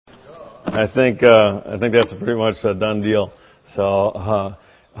I think that's pretty much a done deal. So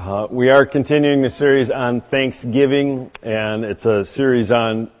we are continuing the series on Thanksgiving, and it's a series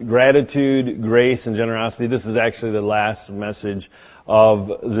on gratitude, grace, and generosity. This is actually the last message of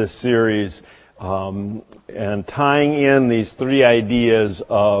this series, and tying in these three ideas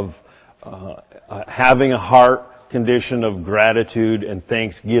of having a heart condition of gratitude and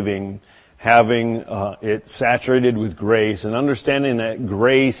thanksgiving, having it saturated with grace, and understanding that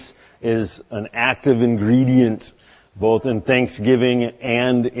grace is an active ingredient both in thanksgiving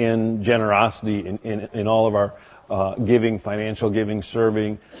and in generosity in all of our giving, financial giving,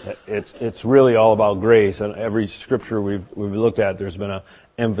 serving. It's really all about grace. And every scripture we've looked at, there's been an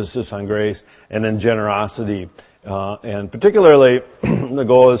emphasis on grace and then generosity. And particularly, the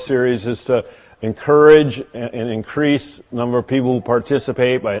goal of the series is to encourage and increase the number of people who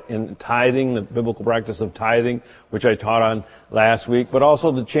participate in tithing, the biblical practice of tithing, which I taught on last week, but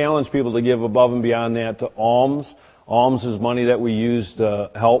also to challenge people to give above and beyond that to alms. Alms is money that we use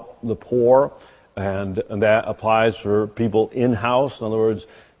to help the poor, and that applies for people in-house. In other words,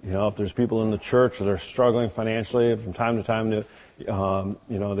 if there's people in the church that are struggling financially from time to time,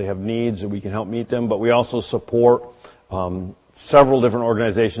 they have needs, and we can help meet them. But we also support several different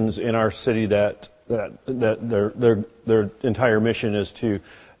organizations in our city that their entire mission is to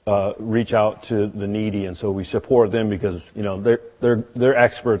reach out to the needy, and so we support them because they're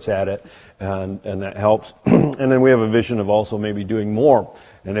experts at it, and that helps. And then we have a vision of also maybe doing more,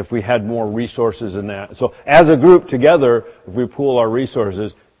 and if we had more resources in that. So as a group together, if we pool our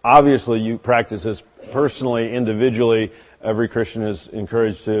resources, obviously you practice this personally, individually. Every Christian is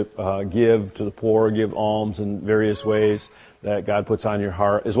encouraged to give to the poor, give alms in various ways that God puts on your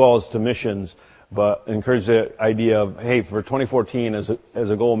heart, as well as to missions. But encourage the idea of, hey, for 2014 as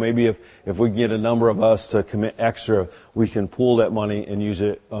a goal, maybe if we get a number of us to commit extra, we can pool that money and use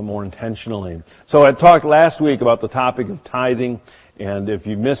it more intentionally. So I talked last week about the topic of tithing, and if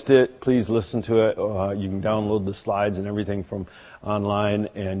you missed it, please listen to it. You can download the slides and everything from online,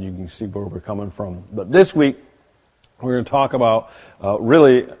 and you can see where we're coming from. But this week, we're going to talk about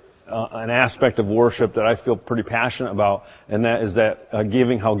really an aspect of worship that I feel pretty passionate about, and that is that how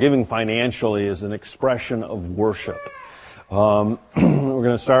giving financially is an expression of worship. We're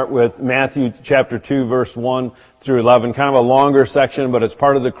going to start with Matthew chapter 2, verse 1 through 11, kind of a longer section, but it's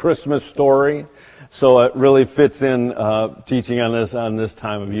part of the Christmas story, so it really fits in teaching on this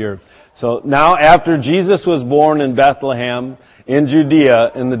time of year. So now after Jesus was born in Bethlehem in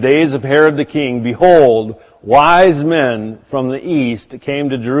Judea in the days of Herod the king, behold, wise men from the east came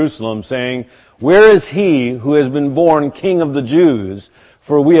to Jerusalem, saying, "Where is he who has been born King of the Jews?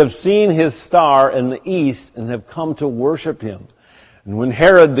 For we have seen his star in the east and have come to worship him." And when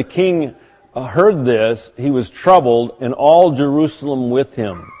Herod the king heard this, he was troubled, and all Jerusalem with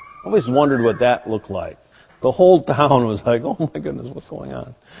him. I always wondered what that looked like. The whole town was like, "Oh my goodness, what's going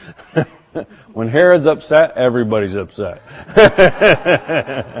on?" When Herod's upset, everybody's upset.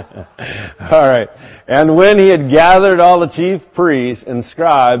 All right. And when he had gathered all the chief priests and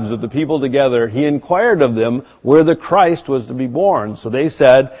scribes of the people together, he inquired of them where the Christ was to be born. So they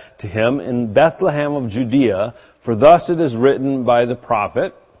said to him, "In Bethlehem of Judea, for thus it is written by the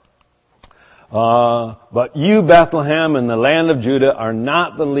prophet, but you, Bethlehem, in the land of Judah, are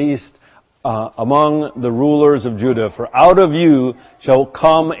not the least among the rulers of Judah, for out of you shall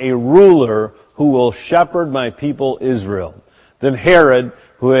come a ruler who will shepherd my people Israel." Then Herod,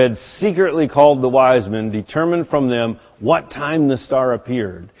 who had secretly called the wise men, determined from them what time the star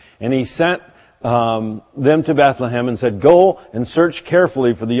appeared. And he sent them to Bethlehem and said, "Go and search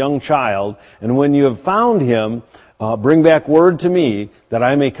carefully for the young child, and when you have found him, bring back word to me that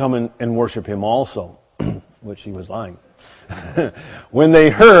I may come and worship him also." Which he was lying. When they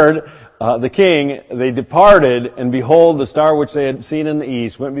heard the king, they departed, and behold, the star which they had seen in the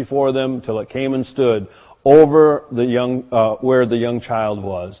east went before them till it came and stood over where the young child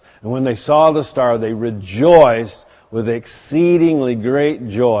was. And when they saw the star, they rejoiced with exceedingly great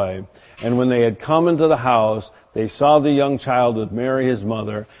joy. And when they had come into the house, they saw the young child with Mary his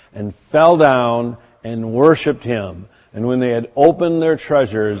mother, and fell down and worshipped him. And when they had opened their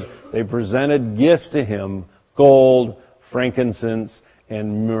treasures, they presented gifts to him, gold, frankincense,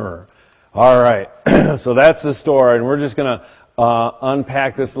 and myrrh. All right, so that's the story, and we're just going to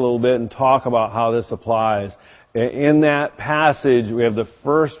unpack this a little bit and talk about how this applies. In that passage, we have the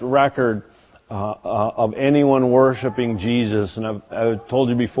first record of anyone worshiping Jesus. And I've told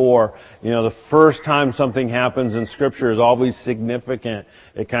you before, the first time something happens in Scripture is always significant.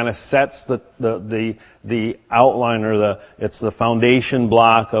 It kind of sets the outline, or it's the foundation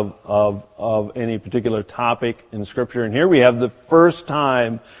block of any particular topic in Scripture. And here we have the first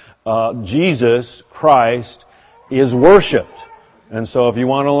time Jesus Christ is worshipped. And so if you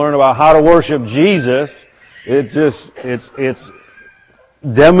want to learn about how to worship Jesus, it's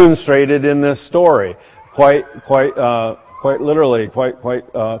demonstrated in this story quite literally, quite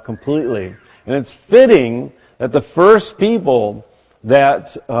completely. And it's fitting that the first people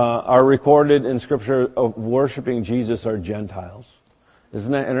that are recorded in Scripture of worshiping Jesus are Gentiles.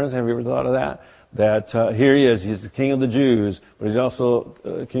 Isn't that interesting? Have you ever thought of that? That here he is, he's the King of the Jews, but he's also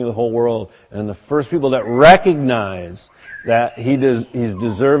King of the whole world. And the first people that recognize that he's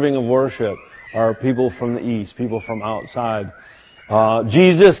deserving of worship are people from the East, people from outside.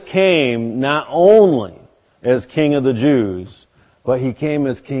 Jesus came not only as King of the Jews, but he came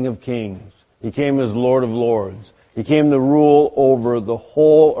as King of Kings. He came as Lord of Lords. He came to rule over the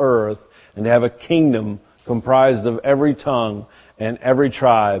whole earth and to have a kingdom comprised of every tongue and every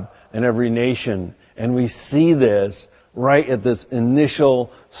tribe and every nation. And we see this right at this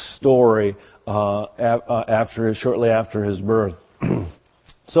initial story shortly after his birth.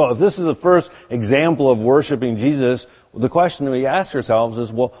 So if this is the first example of worshiping Jesus, the question we ask ourselves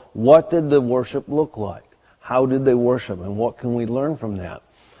is, well, what did the worship look like? How did they worship? And what can we learn from that?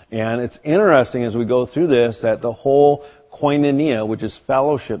 And it's interesting as we go through this that the whole koinonia, which is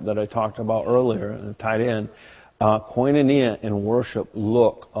fellowship that I talked about earlier and tied in, koinonia and worship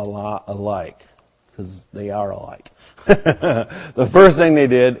look a lot alike. Because they are alike. The first thing they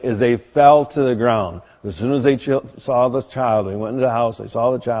did is they fell to the ground. As soon as they saw the child, they went into the house, they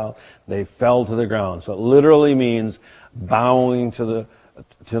saw the child, they fell to the ground. So it literally means bowing to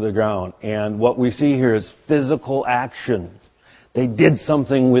the ground. And what we see here is physical action. They did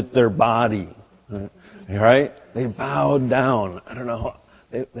something with their body. Right? They bowed down. I don't know.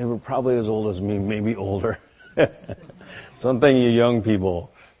 They were probably as old as me, maybe older. Something you young people,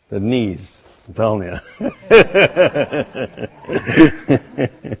 the knees. I'm telling you.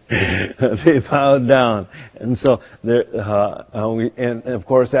 They bowed down. And so, and of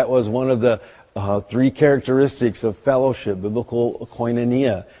course that was one of the three characteristics of fellowship. Biblical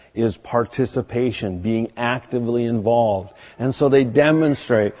koinonia is participation, being actively involved. And so they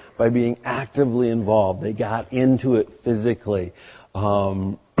demonstrate by being actively involved. They got into it physically.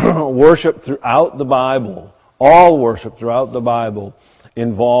 Worship throughout the Bible, all worship throughout the Bible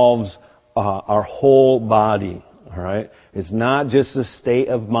involves our whole body, all right? It's not just a state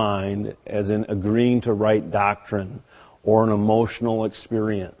of mind, as in agreeing to right doctrine, or an emotional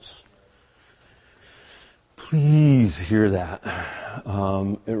experience. Please hear that.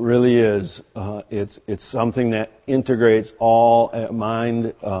 It really is. It's something that integrates all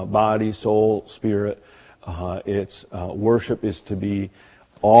mind, body, soul, spirit. Worship is to be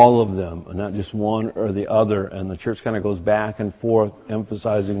all of them, and not just one or the other. And the church kind of goes back and forth,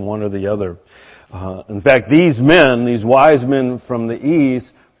 emphasizing one or the other. In fact, these wise men from the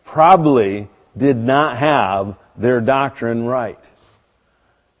East, probably did not have their doctrine right.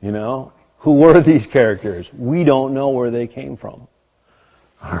 You know? Who were these characters? We don't know where they came from.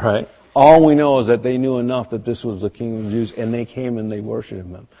 Alright? All we know is that they knew enough that this was the King of the Jews, and they came and they worshipped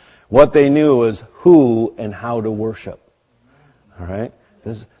Him. What they knew was who and how to worship. Alright?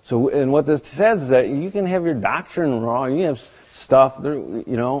 So, and what this says is that you can have your doctrine wrong. You have stuff,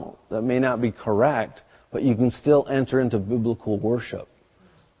 that may not be correct, but you can still enter into biblical worship.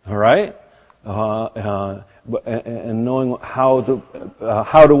 All right, and knowing how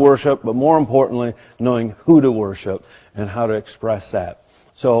to worship, but more importantly, knowing who to worship and how to express that.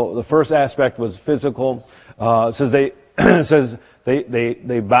 So the first aspect was physical. It says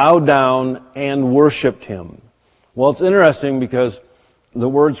they bowed down and worshipped Him. Well, it's interesting because the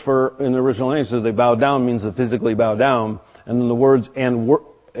words in the original language says they bowed down means to physically bow down, and then the words and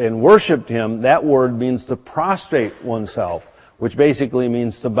worshipped Him, that word means to prostrate oneself, which basically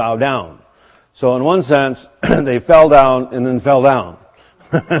means to bow down. So in one sense, they fell down and then fell down.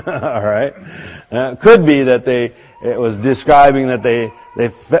 All right. It could be that it was describing that they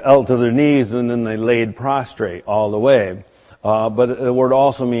fell to their knees and then they laid prostrate all the way. But the word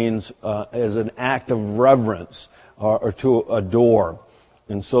also means as an act of reverence or to adore.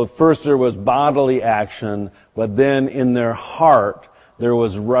 And so first there was bodily action, but then in their heart there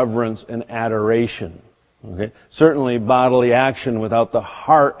was reverence and adoration. Okay? Certainly bodily action without the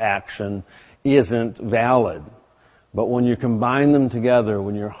heart action isn't valid. But when you combine them together,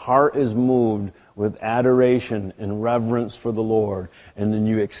 when your heart is moved with adoration and reverence for the Lord, and then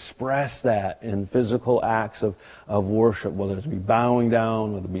you express that in physical acts of worship, whether it be bowing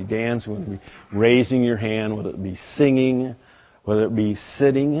down, whether it be dancing, whether it be raising your hand, whether it be singing, whether it be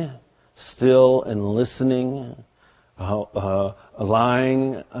sitting still and listening,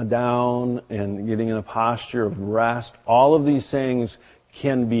 lying down and getting in a posture of rest, all of these things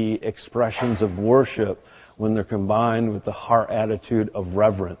can be expressions of worship when they're combined with the heart attitude of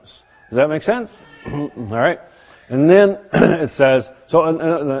reverence. Does that make sense? All right. And then it says,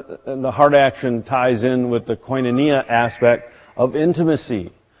 and the heart action ties in with the koinonia aspect of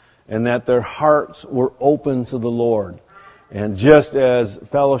intimacy, and that their hearts were open to the Lord. And just as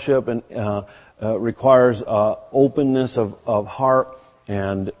fellowship requires openness of heart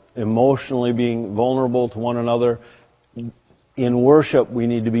and emotionally being vulnerable to one another, in worship we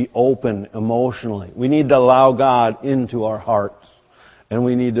need to be open emotionally. We need to allow God into our hearts. And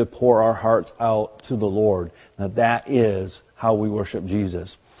we need to pour our hearts out to the Lord. Now that is how we worship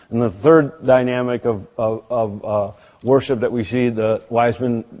Jesus. And the third dynamic of worship that we see the wise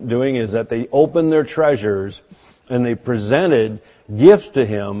men doing is that they opened their treasures and they presented gifts to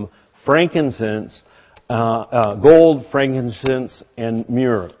Him, frankincense, gold, frankincense, and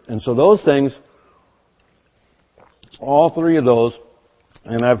myrrh. And so those things, all three of those,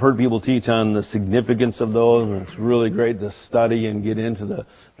 and I've heard people teach on the significance of those, and it's really great to study and get into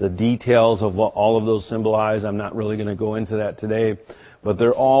the details of what all of those symbolize. I'm not really going to go into that today, but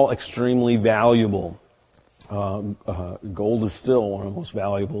they're all extremely valuable. Gold is still one of the most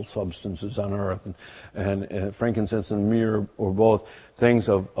valuable substances on earth, and frankincense and myrrh are both things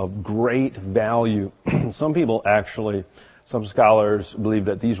of great value. Some scholars believe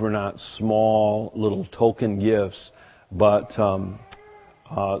that these were not small little token gifts, but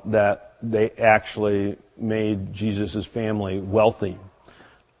that they actually made Jesus' family wealthy.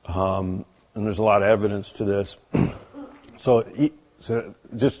 And there's a lot of evidence to this. I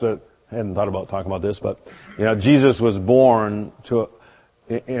hadn't thought about talking about this, but Jesus was born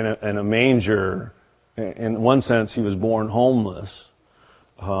in a manger. In one sense, He was born homeless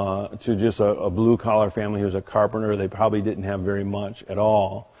to just a blue-collar family. He was a carpenter. They probably didn't have very much at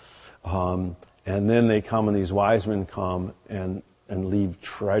all. And then they come, and these wise men come and leave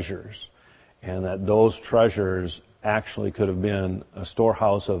treasures. And that those treasures actually could have been a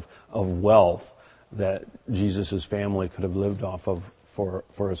storehouse of wealth that Jesus' family could have lived off of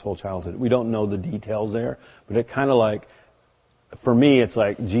for His whole childhood. We don't know the details there, but it kind of like, for me, it's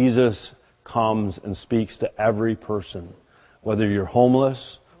like Jesus comes and speaks to every person. Whether you're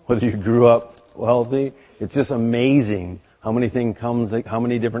homeless, whether you grew up wealthy, it's just amazing how many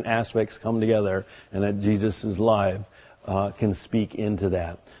different aspects come together, and that Jesus' life can speak into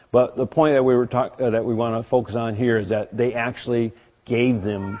that. But the point that we want to focus on here is that they actually gave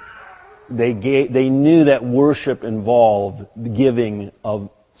them. They knew that worship involved the giving of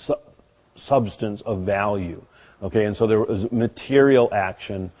substance of value. Okay, and so there was material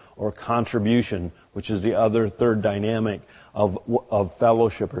action or contribution, which is the other third dynamic of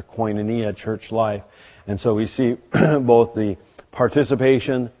fellowship or koinonia, church life. And so we see both the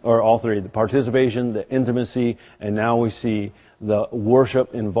participation, or all three, the participation, the intimacy, and now we see the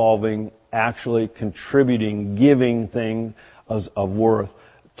worship involving actually contributing, giving things of worth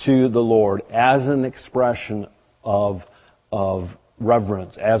to the Lord as an expression of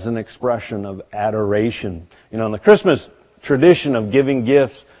reverence, as an expression of adoration. The Christmas tradition of giving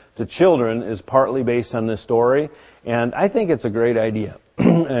gifts to children is partly based on this story, and I think it's a great idea.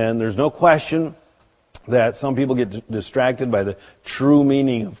 And there's no question that some people get distracted by the true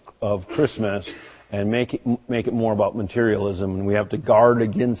meaning of Christmas and make it more about materialism, and we have to guard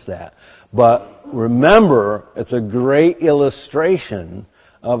against that. But remember, it's a great illustration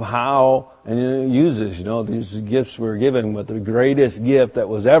of how, and it uses, these gifts were given, but the greatest gift that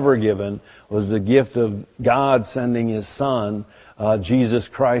was ever given was the gift of God sending His Son, Jesus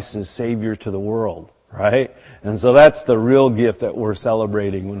Christ, as Savior to the world, right? And so that's the real gift that we're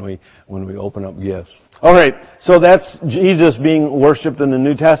celebrating when we open up gifts. All right, so that's Jesus being worshipped in the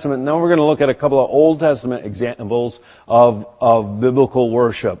New Testament. Now we're going to look at a couple of Old Testament examples of biblical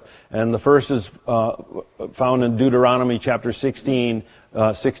worship. And the first is found in Deuteronomy chapter 16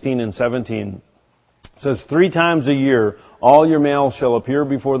 and 17. It says, 3 times a year all your males shall appear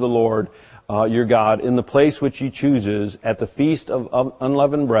before the Lord your God in the place which He chooses, at the feast of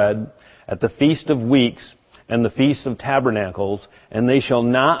unleavened bread, at the feast of weeks, and the feast of tabernacles, and they shall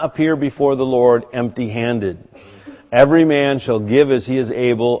not appear before the Lord empty-handed. Every man shall give as he is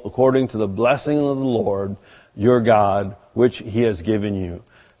able, according to the blessing of the Lord your God, which He has given you.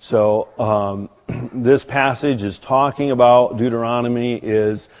 So this passage is talking about, Deuteronomy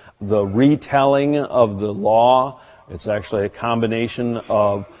is the retelling of the law. It's actually a combination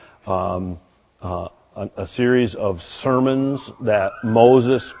of a series of sermons that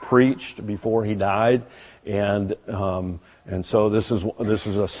Moses preached before he died, and so this is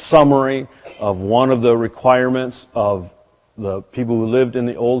a summary of one of the requirements of the people who lived in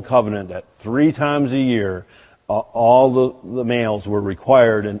the Old Covenant, that 3 times a year all the males were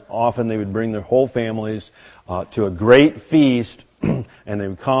required, and often they would bring their whole families to a great feast, and they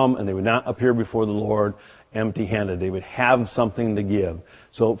would come and they would not appear before the Lord empty-handed. They would have something to give.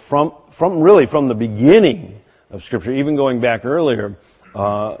 So from the beginning of Scripture, even going back earlier,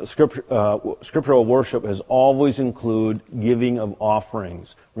 scriptural worship has always included giving of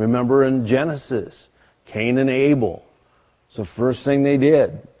offerings. Remember in Genesis, Cain and Abel. So the first thing they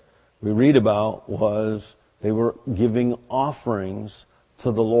did, we read about, was they were giving offerings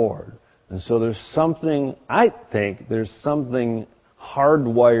to the Lord. And so I think there's something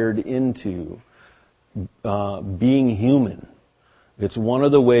hardwired into being human. It's one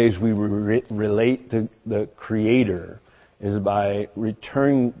of the ways we relate to the Creator is by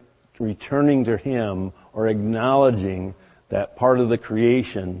returning to Him or acknowledging that part of the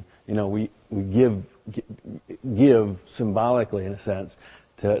creation. We give symbolically, in a sense,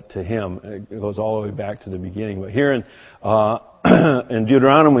 to Him. It goes all the way back to the beginning. But here in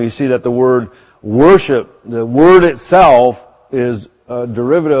Deuteronomy, you see that the word worship, the word itself, is a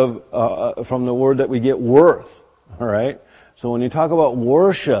derivative from the word that we get worth. All right? So when you talk about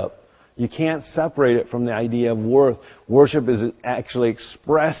worship, you can't separate it from the idea of worth. Worship is actually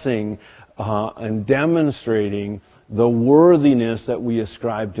expressing and demonstrating the worthiness that we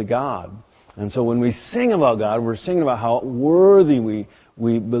ascribe to God. And so when we sing about God, we're singing about how worthy we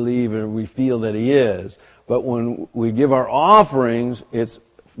believe and we feel that He is. But when we give our offerings, it's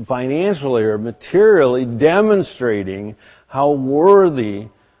financially or materially demonstrating how worthy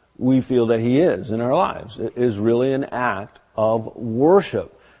we feel that He is in our lives. It is really an act of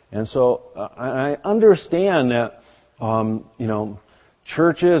worship. And so I understand that,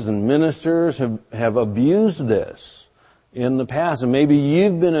 churches and ministers have abused this in the past, and maybe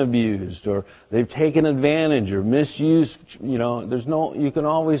you've been abused, or they've taken advantage or misused. You can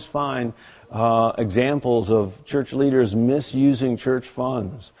always find examples of church leaders misusing church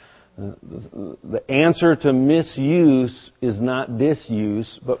funds. The answer to misuse is not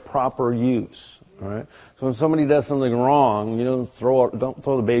disuse, but proper use. All right. So when somebody does something wrong, don't throw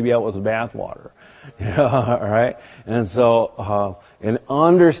the baby out with the bathwater. All right. And so, in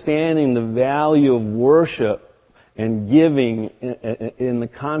understanding the value of worship and giving in the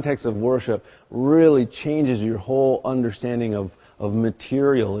context of worship really changes your whole understanding of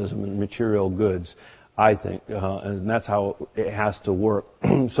materialism and material goods, I think. And that's how it has to work.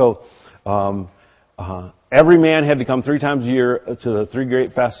 So, every man had to come 3 times a year to the 3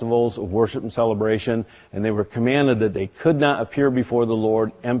 great festivals of worship and celebration, and they were commanded that they could not appear before the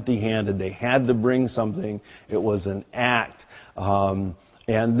Lord empty-handed. They had to bring something. It was an act.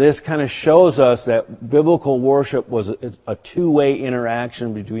 And this kind of shows us that biblical worship was a two-way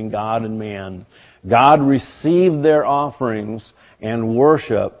interaction between God and man. God received their offerings and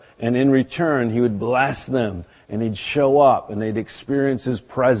worship, and in return, He would bless them, and He'd show up, and they'd experience His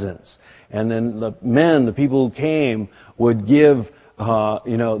presence. And then the people who came, would give,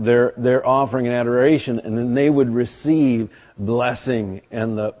 their offering and adoration, and then they would receive blessing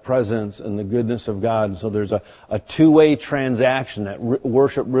and the presence and the goodness of God. And so there's a two-way transaction that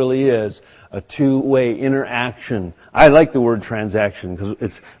worship really is, a two-way interaction. I like the word transaction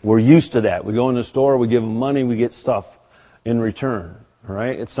because we're used to that. We go in the store, we give them money, we get stuff in return. All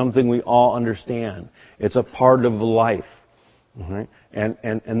right? It's something we all understand. It's a part of life. All right?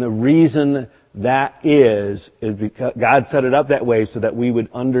 And the reason that is because God set it up that way so that we would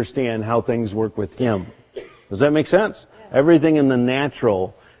understand how things work with Him. Does that make sense? Everything in the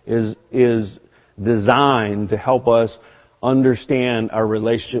natural is designed to help us understand our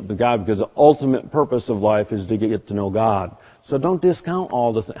relationship with God, because the ultimate purpose of life is to get to know God. So don't discount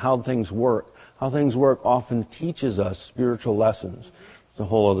how things work. How things work often teaches us spiritual lessons. It's a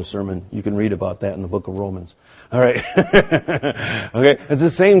whole other sermon. You can read about that in the book of Romans. All right. Okay. It's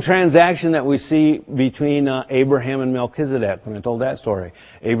the same transaction that we see between Abraham and Melchizedek when I told that story.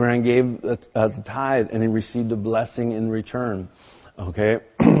 Abraham gave the tithe and he received a blessing in return. Okay.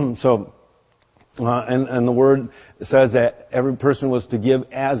 So, and the word says that every person was to give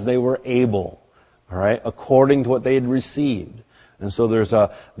as they were able. All right. According to what they had received. And so there's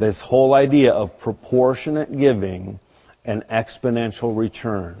this whole idea of proportionate giving and exponential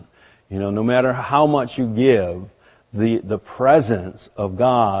return. No matter how much you give, the presence of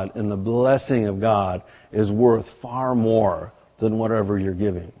God and the blessing of God is worth far more than whatever you're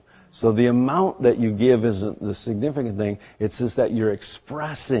giving. So the amount that you give isn't the significant thing. It's just that you're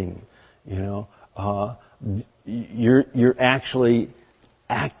expressing, you're actually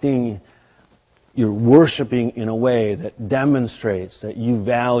acting, you're worshiping in a way that demonstrates that you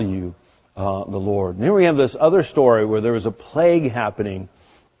value the Lord. And here we have this other story where there was a plague happening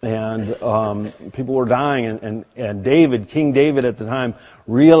and people were dying, and King David at the time,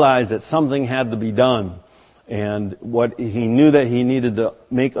 realized that something had to be done. And he knew that he needed to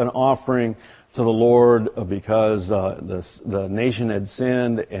make an offering to the Lord because the nation had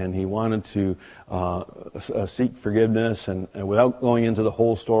sinned, and he wanted to seek forgiveness. And without going into the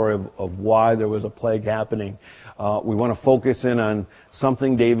whole story of why there was a plague happening, we want to focus in on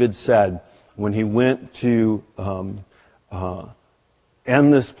something David said when he went to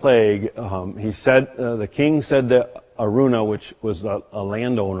end this plague. He said, the king said to Araunah, which was a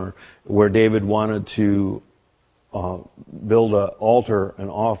landowner, where David wanted to build an altar and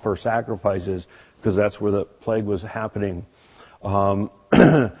offer sacrifices, because that's where the plague was happening. And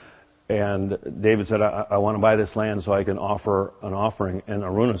David said, I want to buy this land so I can offer an offering. And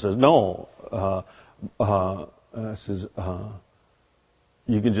Araunah says, no.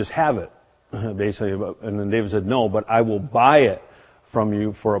 You can just have it, basically. And then David said, no, but I will buy it from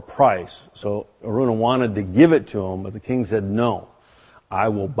you for a price. So Araunah wanted to give it to him, but the king said, no. I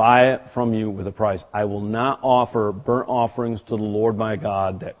will buy it from you with a price. I will not offer burnt offerings to the Lord my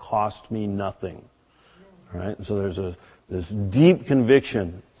God that cost me nothing. All right? So there's this deep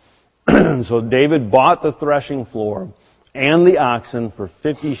conviction. So David bought the threshing floor and the oxen for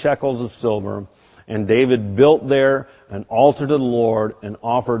 50 shekels of silver, and David built there an altar to the Lord and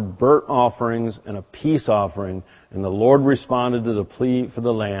offered burnt offerings and a peace offering. And the Lord responded to the plea for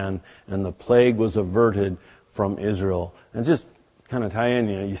the land, and the plague was averted from Israel. And just kind of tie in,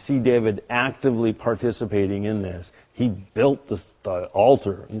 you see David actively participating in this. He built the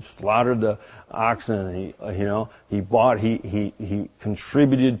altar. He slaughtered the oxen. He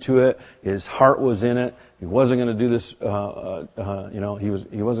contributed to it. His heart was in it. He wasn't going to do this.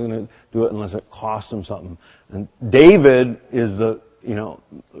 He wasn't going to do it unless it cost him something. And David is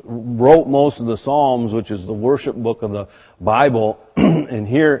wrote most of the Psalms, which is the worship book of the Bible. And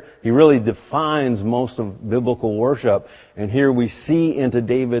here he really defines most of biblical worship. And here we see into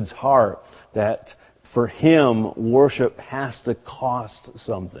David's heart that for him, worship has to cost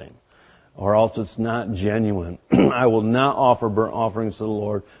something, or else it's not genuine. I will not offer burnt offerings to the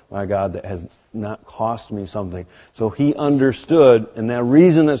Lord my God that has not cost me something. So he understood, and the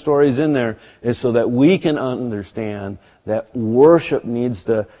reason that story is in there is so that we can understand that worship needs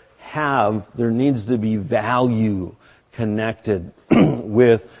to there needs to be value connected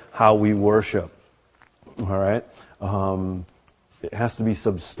with how we worship. All right? It has to be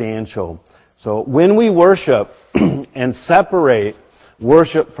substantial. So when we worship and separate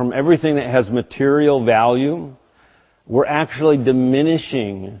worship from everything that has material value, we're actually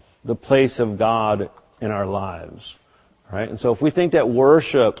diminishing the place of God in our lives. Right? And so if we think that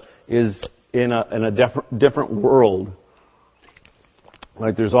worship is in a different world,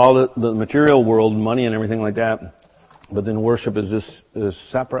 like there's all the material world, money and everything like that, but then worship is this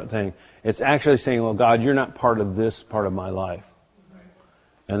separate thing. It's actually saying, well, God, you're not part of this part of my life.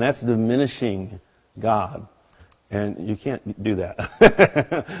 And that's diminishing God. And you can't do that.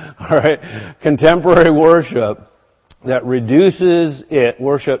 All right? Contemporary worship that reduces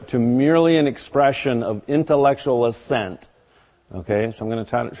worship to merely an expression of intellectual assent. Okay? So I'm going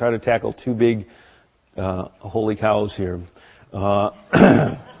to try to tackle two big holy cows here.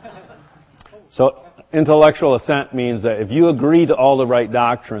 So intellectual assent means that if you agree to all the right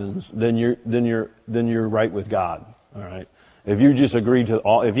doctrines, then you're right with God. All right? If you just agree to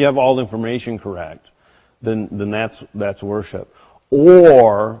if you have all the information correct, then that's worship.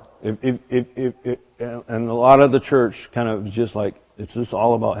 Or if and a lot of the church kind of just like it's just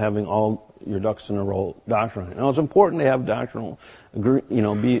all about having all your ducks in a row doctrinally. Now it's important to have doctrinal,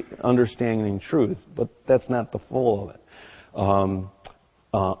 be understanding truth, but that's not the full of it.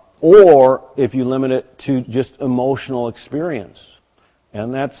 Or if you limit it to just emotional experience,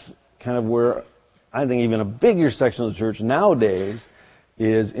 and that's kind of where I think even a bigger section of the church nowadays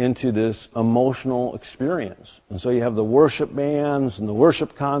is into this emotional experience. And so you have the worship bands and the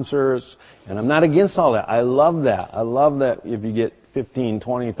worship concerts, and I'm not against all that. I love that. I love that if you get 15,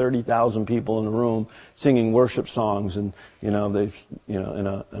 20, 30,000 people in the room singing worship songs, and in a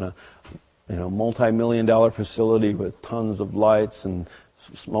multi-million-dollar facility with tons of lights and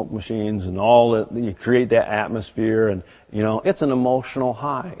smoke machines and all that, you create that atmosphere, and it's an emotional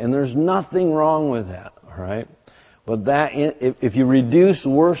high, and there's nothing wrong with that. All right. But if you reduce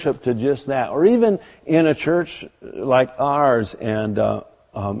worship to just that, or even in a church like ours, and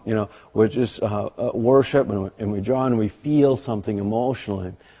we just worship and we draw and we feel something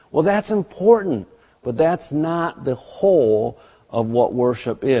emotionally, well, that's important, but that's not the whole of what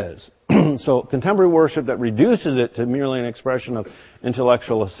worship is. So contemporary worship that reduces it to merely an expression of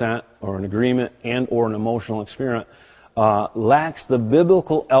intellectual assent or an agreement and or an emotional experience lacks the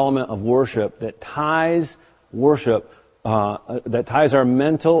biblical element of worship that ties our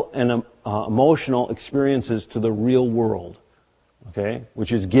mental and emotional experiences to the real world, okay,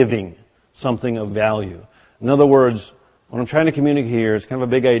 which is giving something of value. In other words, what I'm trying to communicate here is kind of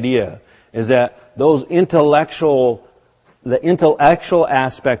a big idea, is that the intellectual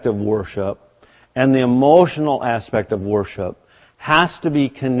aspect of worship and the emotional aspect of worship has to be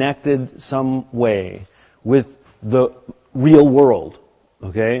connected some way with the real world,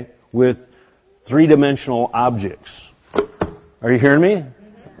 okay, with three-dimensional objects. Are you hearing me?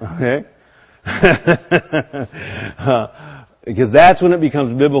 Okay. Because that's when it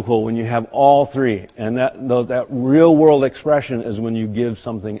becomes biblical, when you have all three. And that real world expression is when you give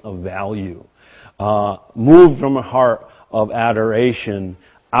something of value. Moved from a heart of adoration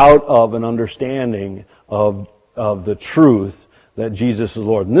out of an understanding of the truth that Jesus is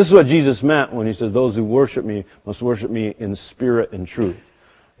Lord. And this is what Jesus meant when He says, those who worship Me must worship Me in spirit and truth.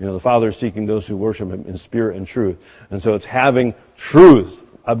 You know, the Father is seeking those who worship Him in spirit and truth. And so it's having truth,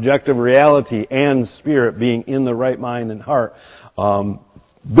 objective reality, and spirit being in the right mind and heart.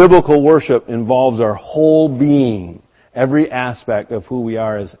 Biblical worship involves our whole being, every aspect of who we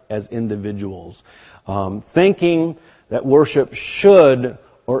are as individuals. Thinking that worship should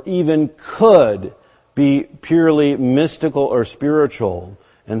or even could be purely mystical or spiritual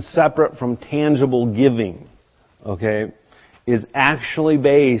and separate from tangible giving, okay, is actually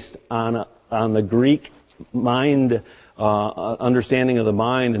based on the Greek mind, understanding of the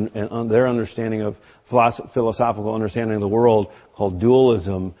mind and their understanding of philosophical understanding of the world called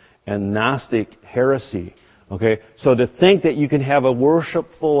dualism and Gnostic heresy. Okay, so to think that you can have a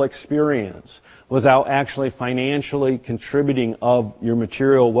worshipful experience without actually financially contributing of your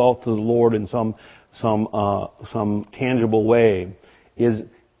material wealth to the Lord in some tangible way is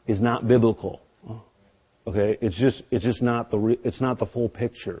not biblical. Okay, it's just not the full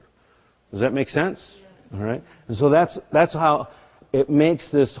picture. Does that make sense? All right, and so that's how it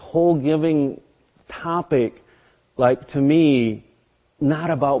makes this whole giving topic, like, to me, not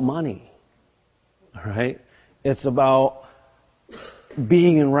about money. All right, it's about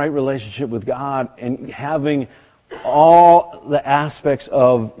being in right relationship with God and having all the aspects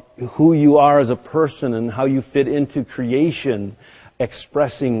of who you are as a person and how you fit into creation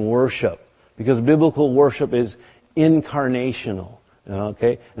expressing worship. Because biblical worship is incarnational.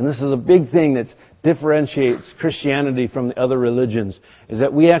 Okay? And this is a big thing that differentiates Christianity from the other religions, is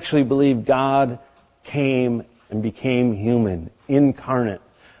that we actually believe God came and became human, incarnate.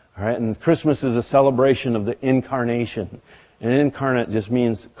 All right? And Christmas is a celebration of the incarnation. And incarnate just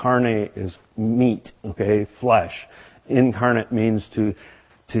means carne is meat, okay, flesh. Incarnate means to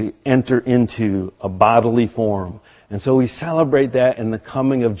enter into a bodily form. And so we celebrate that in the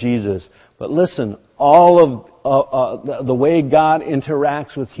coming of Jesus. But listen, all of the way God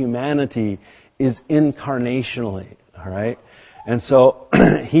interacts with humanity is incarnationally, all right? And so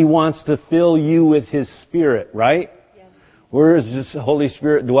He wants to fill you with His Spirit, right? Yes. Where does this Holy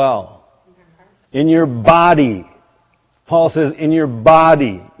Spirit dwell? In your body. Paul says, in your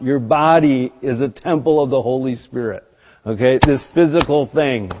body. Your body is a temple of the Holy Spirit. Okay? This physical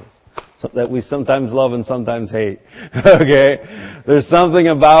thing that we sometimes love and sometimes hate. Okay? There's something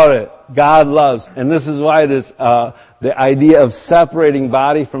about it God loves. And this is why the idea of separating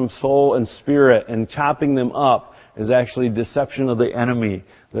body from soul and spirit and chopping them up is actually deception of the enemy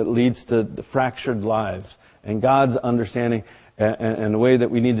that leads to the fractured lives. And God's understanding and the way that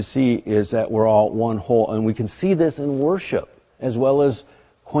we need to see is that we're all one whole. And we can see this in worship as well as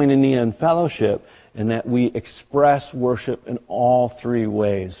koinonia and fellowship, in that we express worship in all three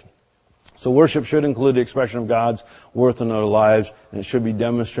ways. So worship should include the expression of God's worth in our lives, and it should be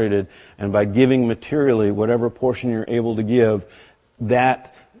demonstrated. And by giving materially, whatever portion you're able to give,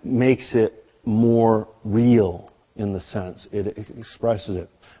 that makes it more real in the sense. It expresses it.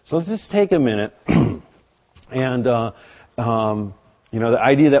 So let's just take a minute and the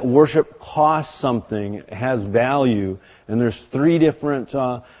idea that worship costs something, has value, and there's three different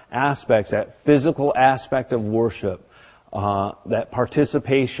aspects. That physical aspect of worship, that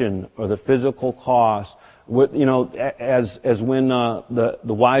participation or the physical cost, as when the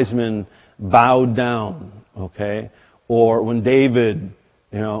wise men bowed down, okay, or when David,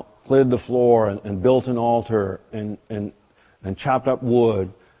 cleared the floor and built an altar and chopped up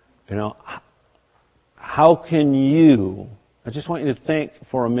wood, how can you? I just want you to think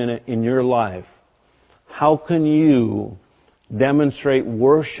for a minute in your life. How can you demonstrate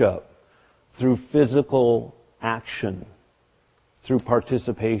worship through physical action, through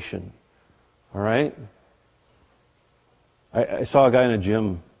participation? All right? I saw a guy in a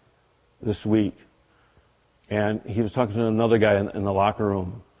gym this week, and he was talking to another guy in the locker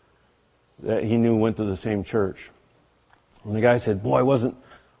room that he knew went to the same church. And the guy said, "Boy, wasn't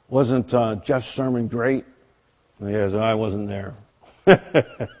Jeff's sermon great?" And the guy said, "I wasn't there." And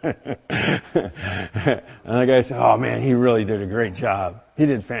the guy said, "Oh man, he really did a great job. He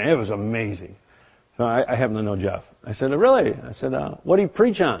did it was amazing." So I happen to know Jeff. I said, "Really?" I said, "What do you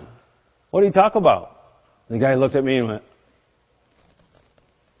preach on? What do you talk about?" And the guy looked at me and went,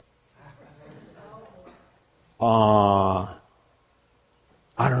 "I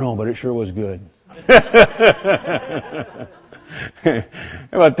don't know, but it sure was good."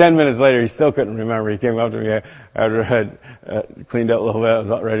 About 10 minutes later, he still couldn't remember. He came up to me after I had cleaned up a little bit. I was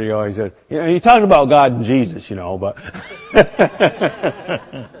about ready to go. He said, "You talked about God and Jesus, but..."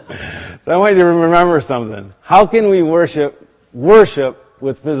 So I want you to remember something. How can we worship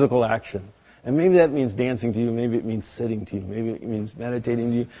with physical action? And maybe that means dancing to you. Maybe it means sitting to you. Maybe it means meditating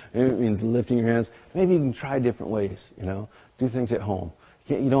to you. Maybe it means lifting your hands. Maybe you can try different ways, Do things at home.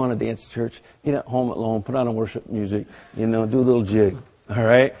 You don't want to dance at church. Get at home alone. Put on a worship music. Do a little jig. All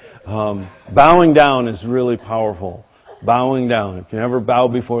right? Bowing down is really powerful. Bowing down. If you never bow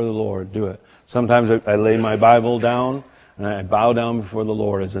before the Lord, do it. Sometimes I lay my Bible down and I bow down before the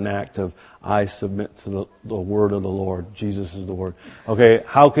Lord as an act of I submit to the word of the Lord. Jesus is the word. Okay,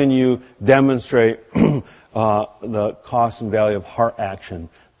 how can you demonstrate the cost and value of heart action,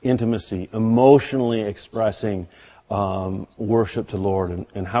 intimacy, emotionally expressing worship to the Lord,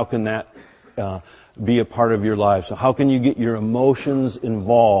 and how can that be a part of your life? So how can you get your emotions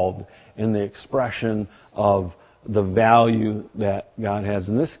involved in the expression of the value that God has?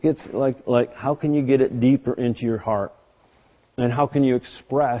 And this gets like how can you get it deeper into your heart? And how can you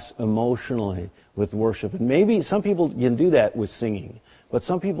express emotionally with worship? And maybe some people can do that with singing, but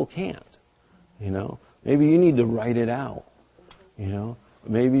some people can't. Maybe you need to write it out.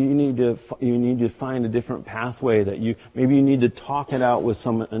 Maybe you need to find a different pathway maybe you need to talk it out with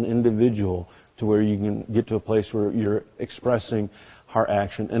an individual to where you can get to a place where you're expressing heart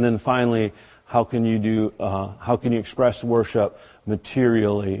action. And then finally, how can you express worship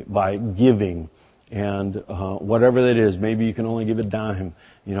materially by giving? And whatever that is, maybe you can only give a dime,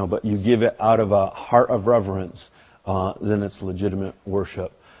 but you give it out of a heart of reverence, then it's legitimate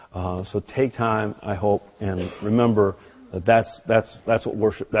worship. So take time, I hope, and remember that's what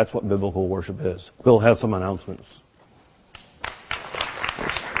worship. That's what biblical worship is. Bill has some announcements.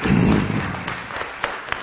 Thanks.